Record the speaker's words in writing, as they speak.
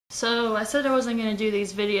So I said I wasn't going to do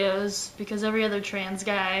these videos because every other trans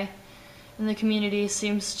guy in the community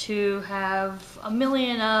seems to have a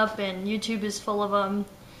million up and YouTube is full of them.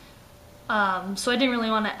 So I didn't really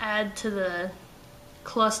want to add to the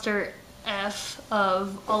cluster F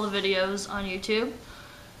of all the videos on YouTube.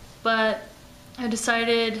 But I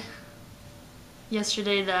decided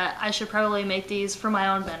yesterday that I should probably make these for my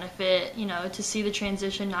own benefit, to see the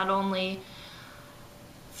transition not only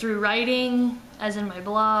through writing, as in my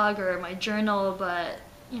blog or my journal, but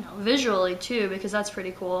visually too, because that's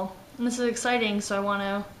pretty cool. And this is exciting, so I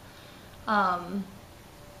want to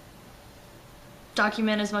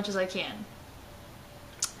document as much as I can.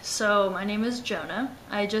 So my name is Jonah.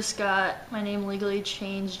 I just got my name legally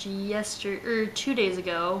changed 2 days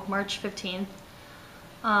ago, March 15th,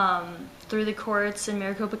 through the courts in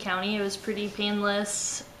Maricopa County. It was pretty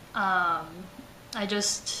painless. I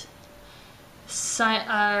just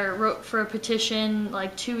wrote for a petition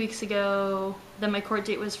like 2 weeks ago. Then my court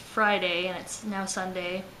date was Friday and it's now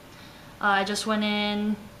Sunday. I just went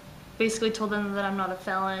in, basically told them that I'm not a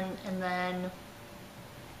felon, and then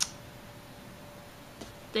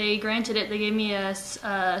they granted it. They gave me a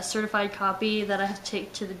certified copy that I have to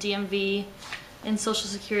take to the DMV and Social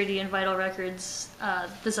Security and Vital Records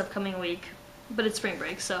this upcoming week. But it's spring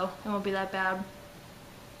break, so it won't be that bad.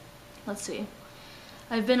 Let's see.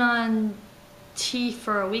 I've been on T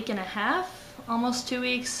for a week and a half, almost 2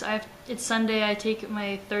 weeks. It's Sunday. I take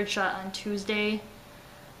my third shot on Tuesday,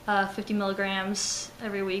 50 milligrams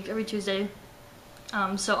every week, every Tuesday.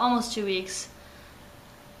 So almost 2 weeks.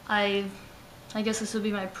 I guess this will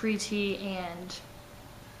be my pre-T and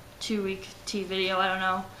 2 week T video. I don't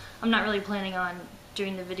know. I'm not really planning on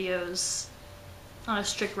doing the videos on a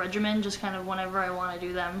strict regimen, just kind of whenever I want to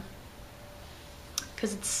do them,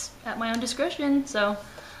 because it's at my own discretion. So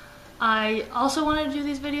I also wanted to do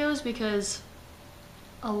these videos because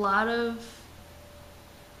a lot of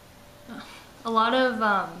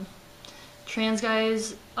trans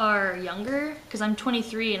guys are younger, because I'm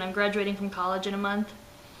 23 and I'm graduating from college in a month,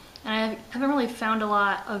 and I haven't really found a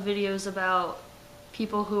lot of videos about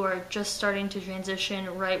people who are just starting to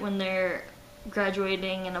transition right when they're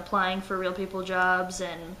graduating and applying for real people jobs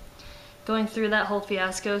and going through that whole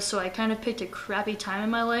fiasco. So I kind of picked a crappy time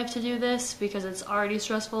in my life to do this because it's already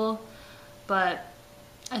stressful. But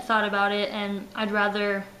I thought about it, and I'd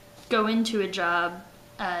rather go into a job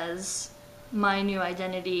as my new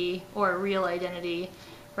identity or real identity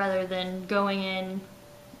rather than going in,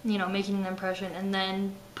 making an impression and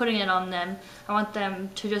then putting it on them. I want them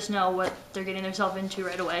to just know what they're getting themselves into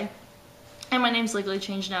right away. And my name's legally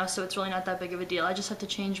changed now, so it's really not that big of a deal. I just have to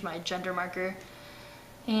change my gender marker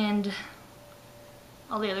and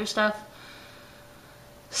all the other stuff.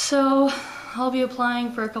 So I'll be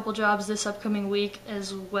applying for a couple jobs this upcoming week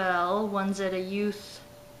as well. One's at a youth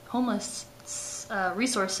homeless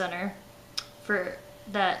resource center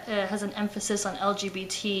that has an emphasis on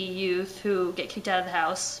LGBT youth who get kicked out of the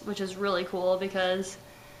house, which is really cool because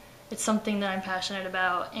it's something that I'm passionate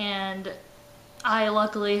about. And I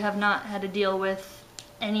luckily have not had to deal with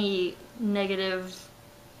any negativity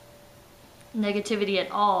at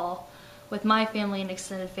all with my family and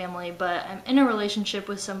extended family, but I'm in a relationship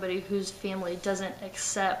with somebody whose family doesn't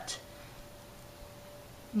accept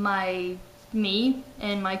me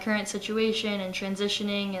and my current situation and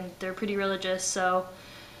transitioning, and they're pretty religious, so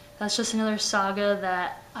that's just another saga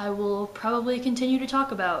that I will probably continue to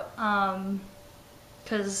talk about.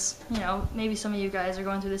 Because, maybe some of you guys are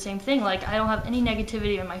going through the same thing. Like, I don't have any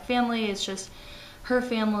negativity in my family, it's just her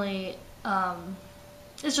family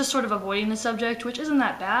is just sort of avoiding the subject, which isn't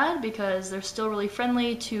that bad because they're still really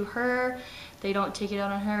friendly to her. They don't take it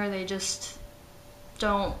out on her, they just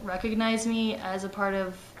don't recognize me as a part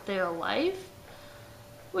of their life,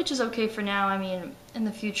 which is okay for now. I mean, in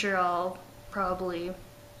the future I'll probably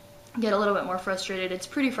get a little bit more frustrated. It's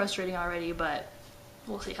pretty frustrating already, but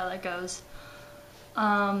we'll see how that goes.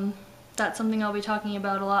 That's something I'll be talking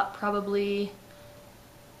about a lot, probably.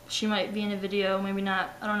 She might be in a video, maybe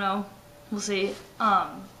not, I don't know, we'll see.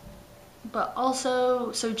 But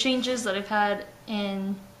also, so changes that I've had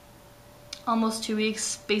in almost 2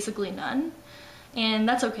 weeks, basically none. And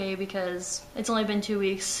that's okay because it's only been 2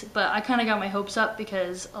 weeks, but I kind of got my hopes up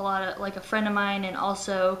because a friend of mine and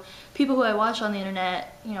also people who I watch on the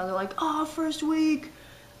internet, they're like, oh, first week,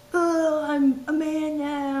 I'm a man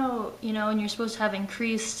now, and you're supposed to have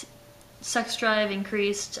increased sex drive,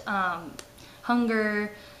 increased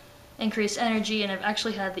hunger, increased energy, and I've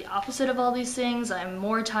actually had the opposite of all these things. I'm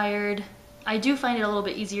more tired. I do find it a little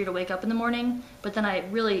bit easier to wake up in the morning, but then I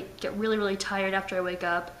really get really tired after I wake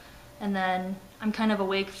up. and then I'm kind of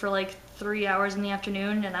awake for like 3 hours in the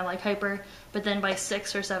afternoon, and I'm like hyper, but then by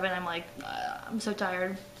 6 or 7, I'm like, I'm so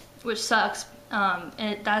tired, which sucks.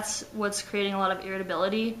 That's what's creating a lot of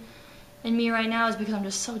irritability in me right now, is because I'm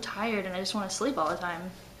just so tired and I just want to sleep all the time.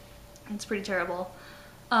 It's pretty terrible.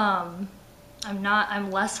 I'm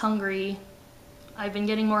less hungry. I've been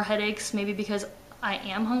getting more headaches, maybe because I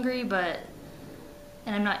am hungry, and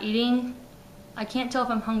I'm not eating. I can't tell if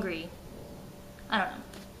I'm hungry. I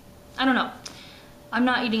don't know. I'm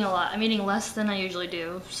not eating a lot. I'm eating less than I usually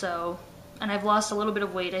do, and I've lost a little bit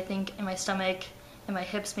of weight, I think, in my stomach and my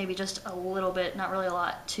hips, maybe just a little bit, not really a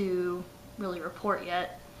lot to really report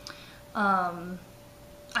yet.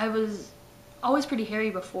 I was always pretty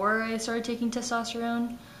hairy before I started taking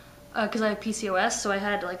testosterone, because I have PCOS, so I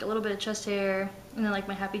had like a little bit of chest hair, and then like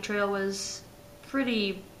my happy trail was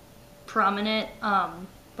pretty prominent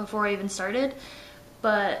before I even started.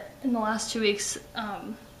 But in the last 2 weeks,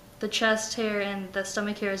 the chest hair and the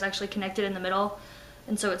stomach hair is actually connected in the middle,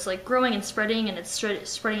 and so it's like growing and spreading, and it's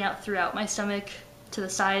spreading out throughout my stomach to the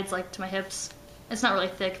sides, like to my hips. It's not really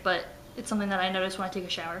thick, but it's something that I notice when I take a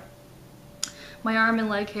shower. My arm and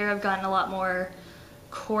leg hair have gotten a lot more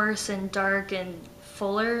coarse and dark and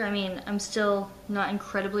fuller. I mean, I'm still not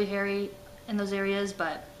incredibly hairy in those areas,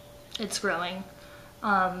 but it's growing.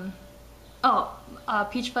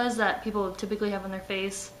 Peach fuzz that people typically have on their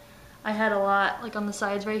face, I had a lot like on the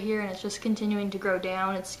sides right here, and it's just continuing to grow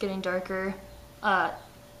down. It's getting darker on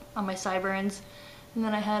my sideburns. And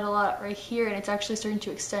then I had a lot right here, and it's actually starting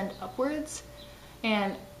to extend upwards.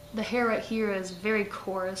 And the hair right here is very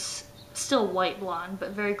coarse, still white blonde,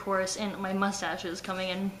 but very coarse, and my mustache is coming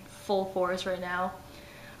in full force right now.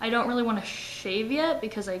 I don't really want to shave yet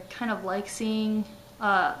because I kind of like seeing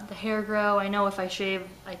the hair grow. I know if I shave,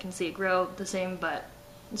 I can see it grow the same, but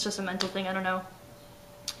it's just a mental thing, I don't know.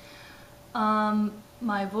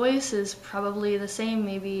 My voice is probably the same,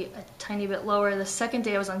 maybe a tiny bit lower. The second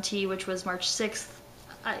day I was on T, which was March 6th,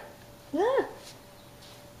 I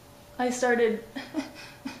started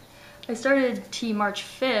I started T March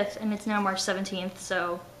 5th, and it's now March 17th,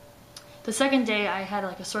 so the second day I had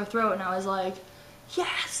like a sore throat, and I was like,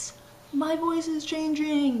 yes, my voice is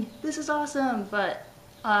changing, this is awesome. But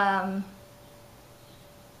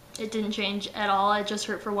it didn't change at all. It just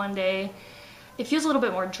hurt for one day. It feels a little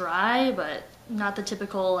bit more dry, but not the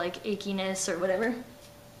typical like achiness or whatever.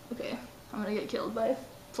 Okay, I'm gonna get killed by a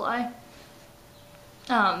fly.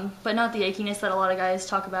 But not the achiness that a lot of guys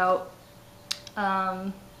talk about.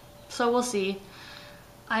 So we'll see.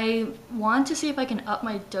 I want to see if I can up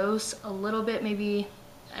my dose a little bit. Maybe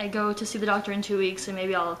I go to see the doctor in 2 weeks, and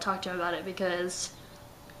maybe I'll talk to him about it, because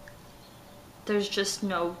there's just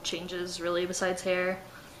no changes really besides hair.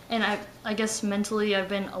 And I guess mentally I've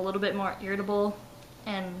been a little bit more irritable,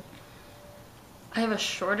 and I have a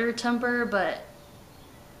shorter temper, but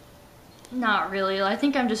not really. I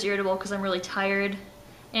think I'm just irritable because I'm really tired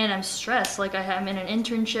and I'm stressed. Like I'm in an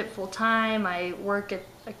internship full time. I work at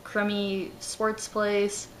a crummy sports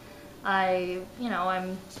place.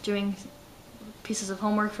 I'm doing pieces of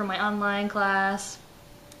homework for my online class.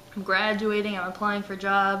 I'm graduating, I'm applying for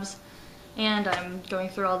jobs, and I'm going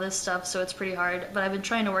through all this stuff, so it's pretty hard. But I've been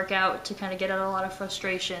trying to work out to kind of get out a lot of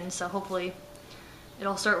frustration, so hopefully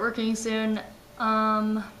it'll start working soon.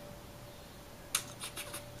 I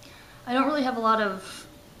don't really have a lot of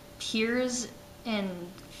peers in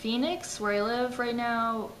Phoenix, where I live right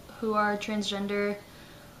now, who are transgender.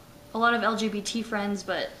 A lot of LGBT friends,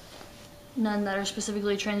 but none that are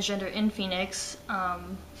specifically transgender in Phoenix.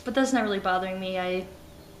 But that's not really bothering me. I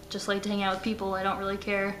just like to hang out with people. I don't really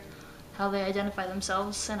care how they identify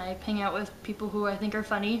themselves, and I hang out with people who I think are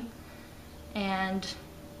funny. And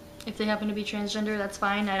if they happen to be transgender, that's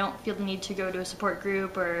fine. I don't feel the need to go to a support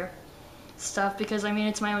group or stuff, because I mean,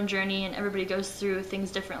 it's my own journey and everybody goes through things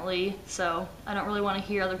differently, so I don't really want to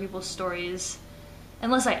hear other people's stories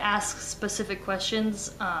unless I ask specific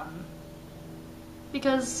questions,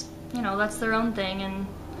 because, you know, that's their own thing and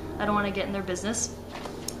I don't want to get in their business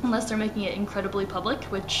unless they're making it incredibly public,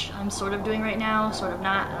 which I'm sort of doing right now, sort of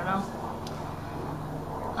not, I don't know.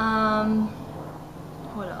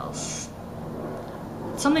 What else?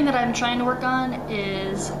 Something that I'm trying to work on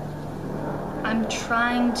is I'm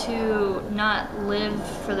trying to not live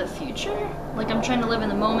for the future. Like, I'm trying to live in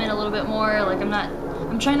the moment a little bit more. Like,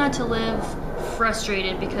 I'm trying not to live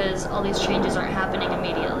frustrated because all these changes aren't happening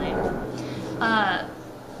immediately. I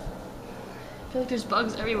feel like there's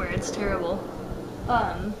bugs everywhere, it's terrible.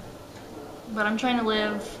 But I'm trying to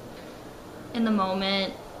live in the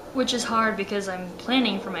moment, which is hard because I'm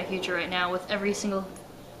planning for my future right now with every single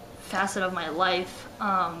facet of my life.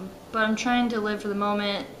 But I'm trying to live for the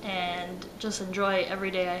moment and just enjoy every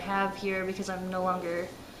day I have here because I'm no longer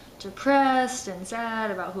depressed and sad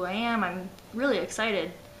about who I am. I'm really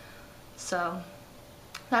excited. So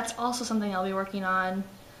that's also something I'll be working on.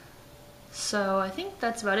 So I think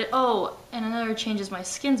that's about it. Oh, and another change is my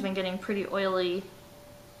skin's been getting pretty oily.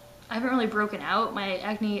 I haven't really broken out. My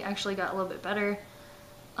acne actually got a little bit better.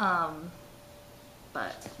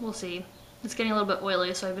 But we'll see. It's getting a little bit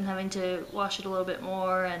oily, so I've been having to wash it a little bit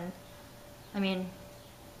more and, I mean,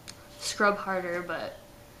 scrub harder, but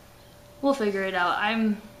we'll figure it out.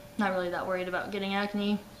 I'm not really that worried about getting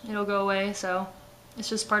acne. It'll go away, so it's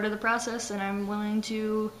just part of the process, and I'm willing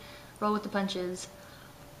to roll with the punches.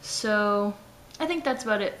 So I think that's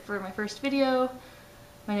about it for my first video.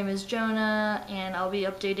 My name is Jonah, and I'll be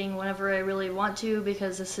updating whenever I really want to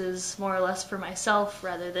because this is more or less for myself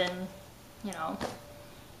rather than, you know,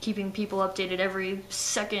 keeping people updated every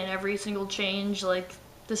second, every single change. Like,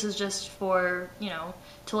 this is just for, you know,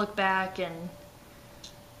 to look back and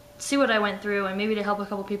see what I went through and maybe to help a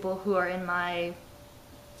couple people who are in my,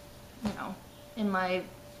 you know, in my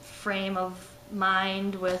frame of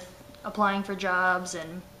mind with applying for jobs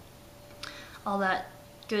and all that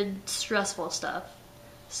good stressful stuff.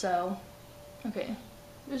 So, okay,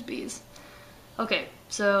 there's bees. Okay,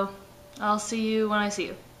 so I'll see you when I see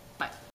you. Bye.